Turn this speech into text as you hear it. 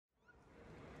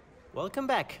Welcome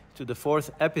back to the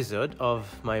fourth episode of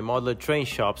my modular train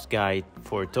shops guide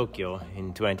for Tokyo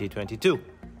in 2022.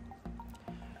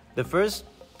 The first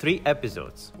three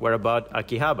episodes were about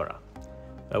Akihabara,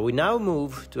 but we now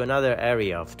move to another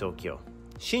area of Tokyo,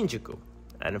 Shinjuku,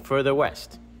 and further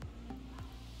west.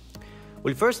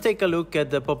 We'll first take a look at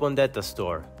the Popondetta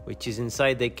store, which is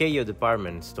inside the Keio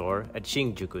department store at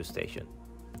Shinjuku station.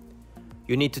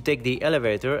 You need to take the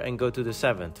elevator and go to the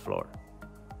 7th floor.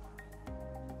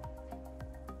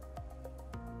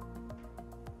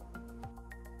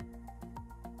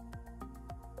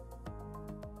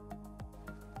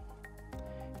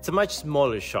 It's a much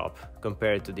smaller shop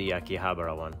compared to the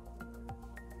Akihabara one.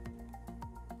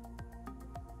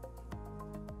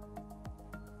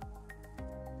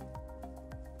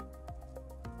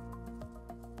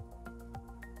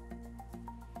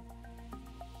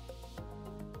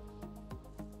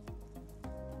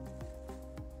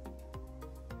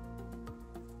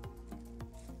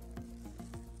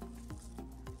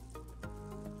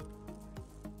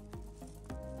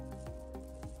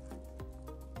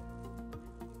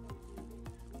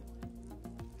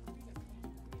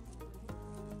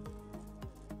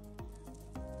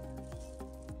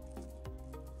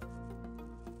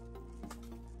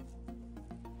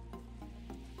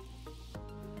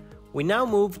 We now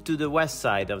move to the west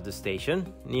side of the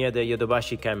station, near the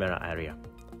Yodobashi camera area.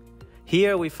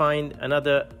 Here we find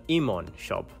another Imon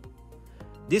shop.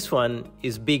 This one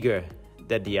is bigger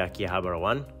than the Akihabara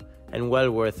one and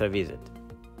well worth a visit.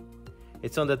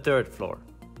 It's on the 3rd floor.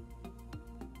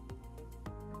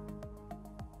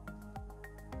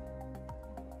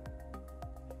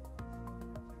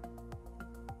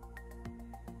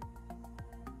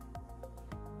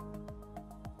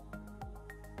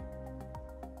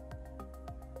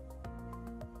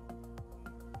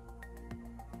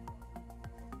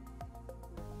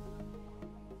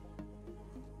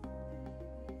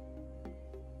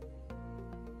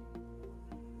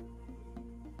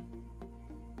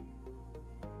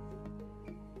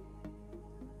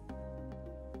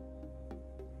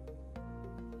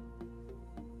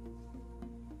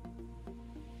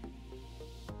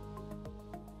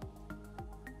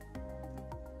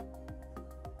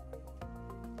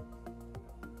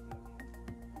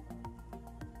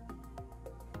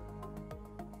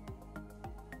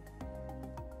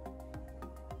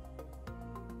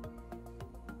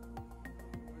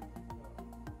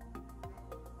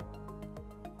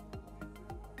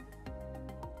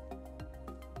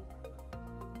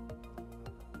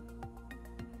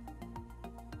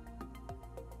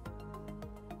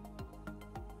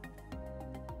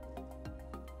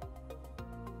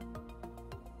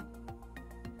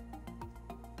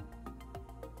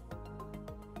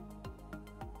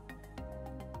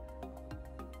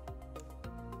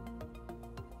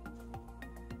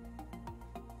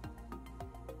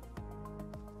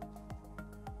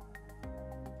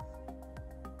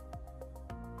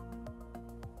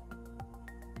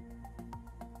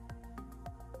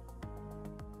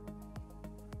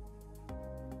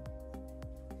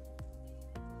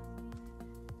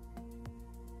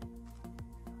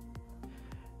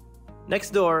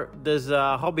 Next door, there's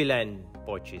a HobbyLand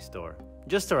Pochi store,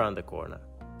 just around the corner,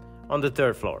 on the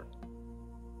 3rd floor.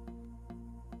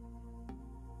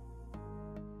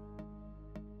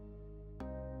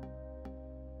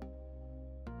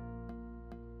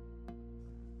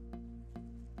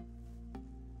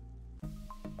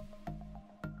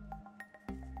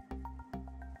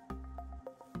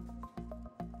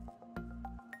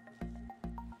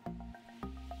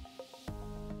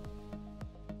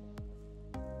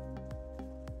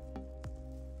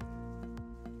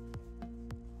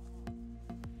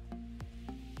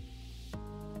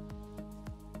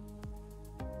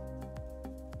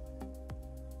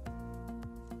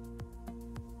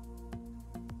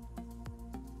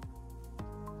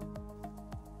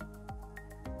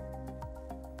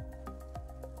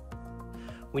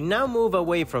 We now move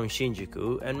away from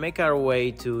Shinjuku and make our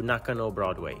way to Nakano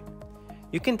Broadway.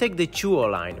 You can take the Chuo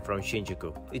line from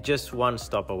Shinjuku, it's just one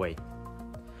stop away.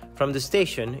 From the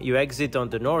station, you exit on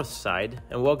the north side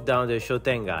and walk down the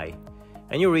Shotengai,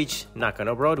 and you reach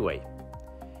Nakano Broadway.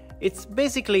 It's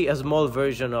basically a small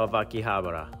version of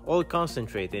Akihabara, all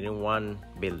concentrated in one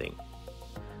building.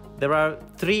 There are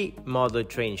 3 model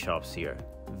train shops here,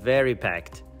 very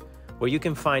packed, where you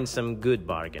can find some good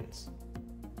bargains.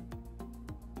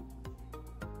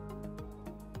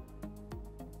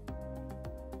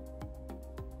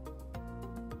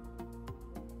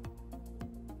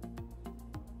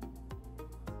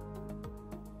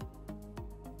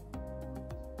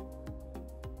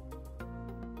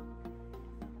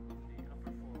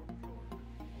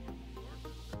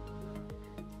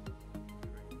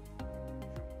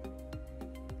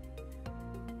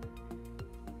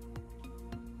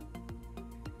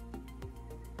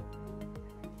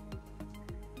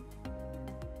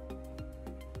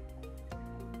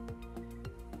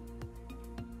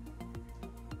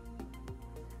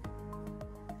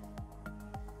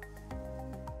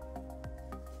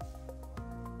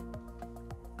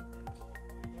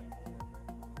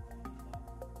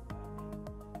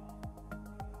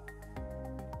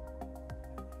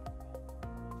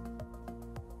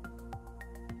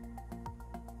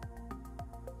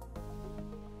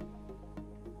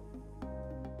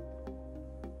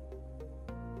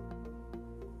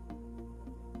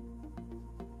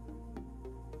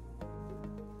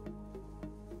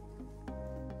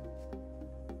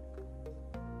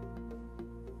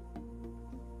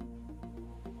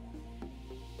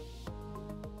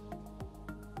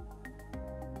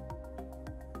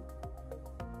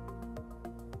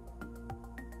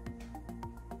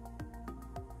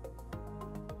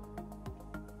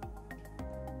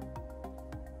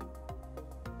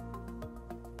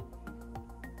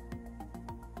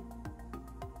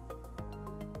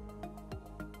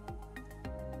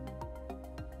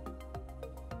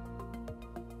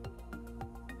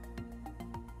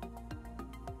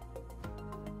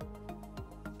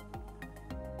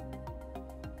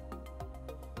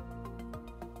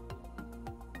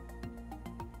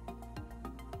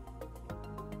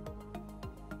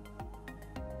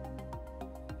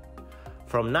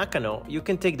 From Nakano, you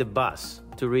can take the bus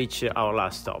to reach our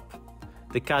last stop,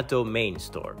 the KATO main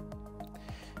store.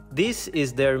 This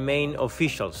is their main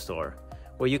official store,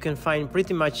 where you can find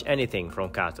pretty much anything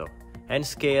from KATO: N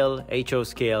scale, HO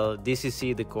scale,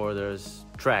 DCC decorders,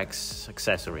 tracks,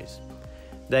 accessories.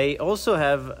 They also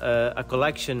have a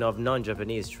collection of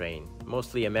non-Japanese train,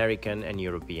 mostly American and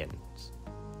Europeans.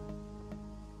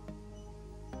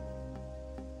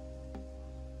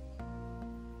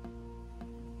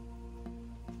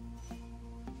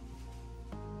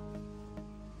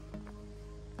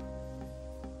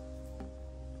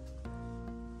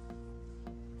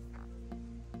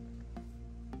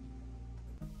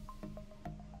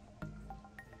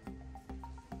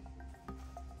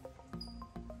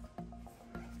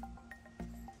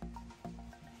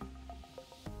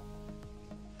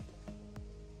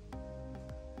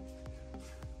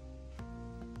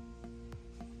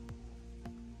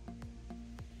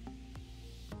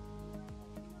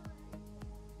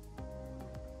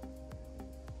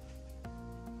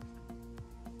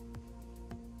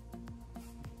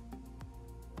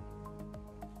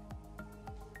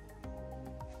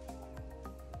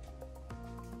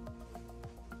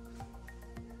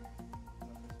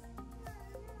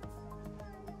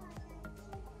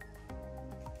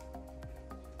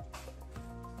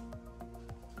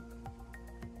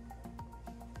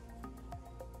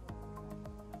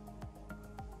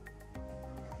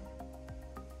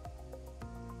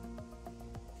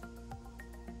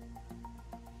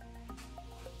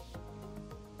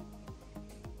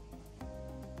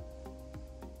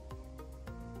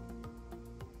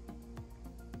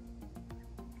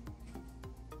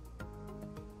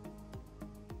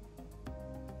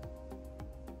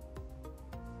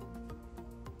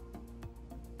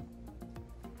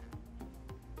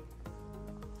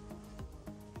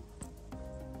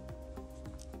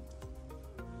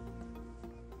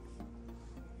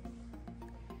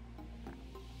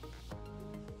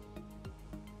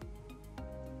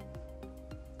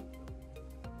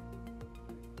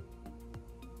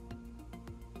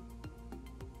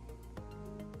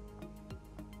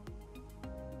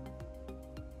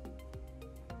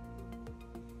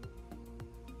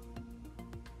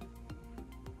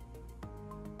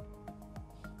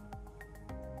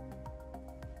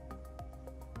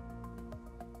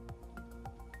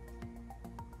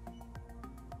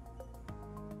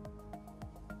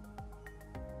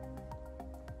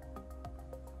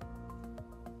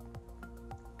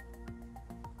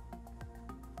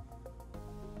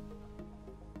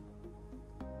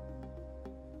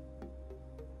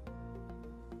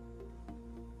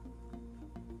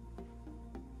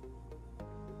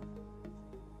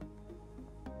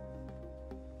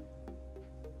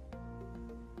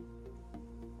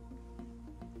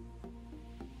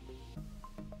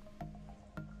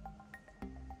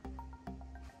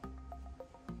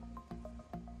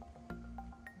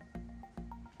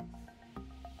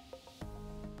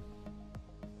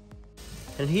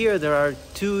 And here there are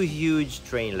two huge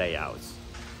train layouts,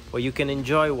 where you can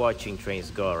enjoy watching trains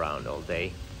go around all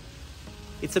day.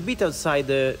 It's a bit outside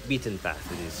the beaten path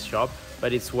to this shop,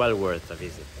 but it's well worth a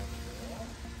visit.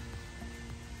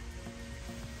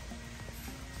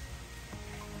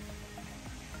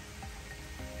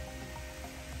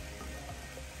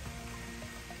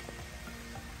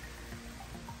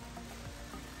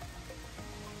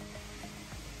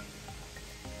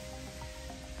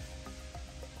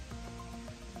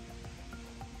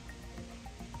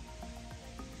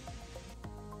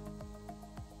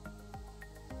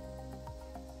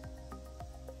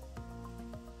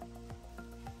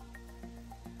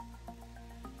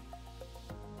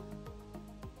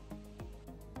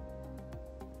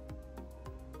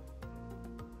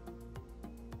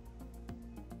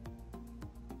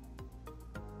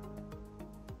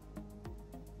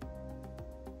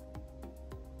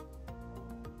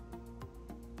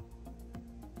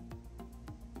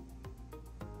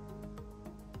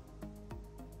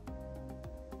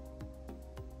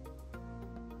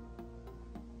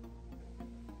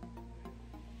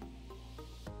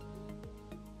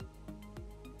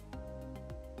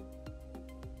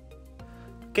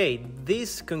 Okay,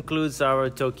 this concludes our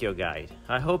Tokyo guide.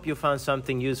 I hope you found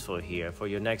something useful here for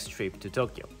your next trip to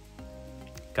Tokyo.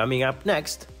 Coming up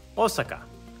next, Osaka.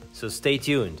 So stay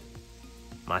tuned.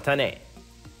 Mata ne!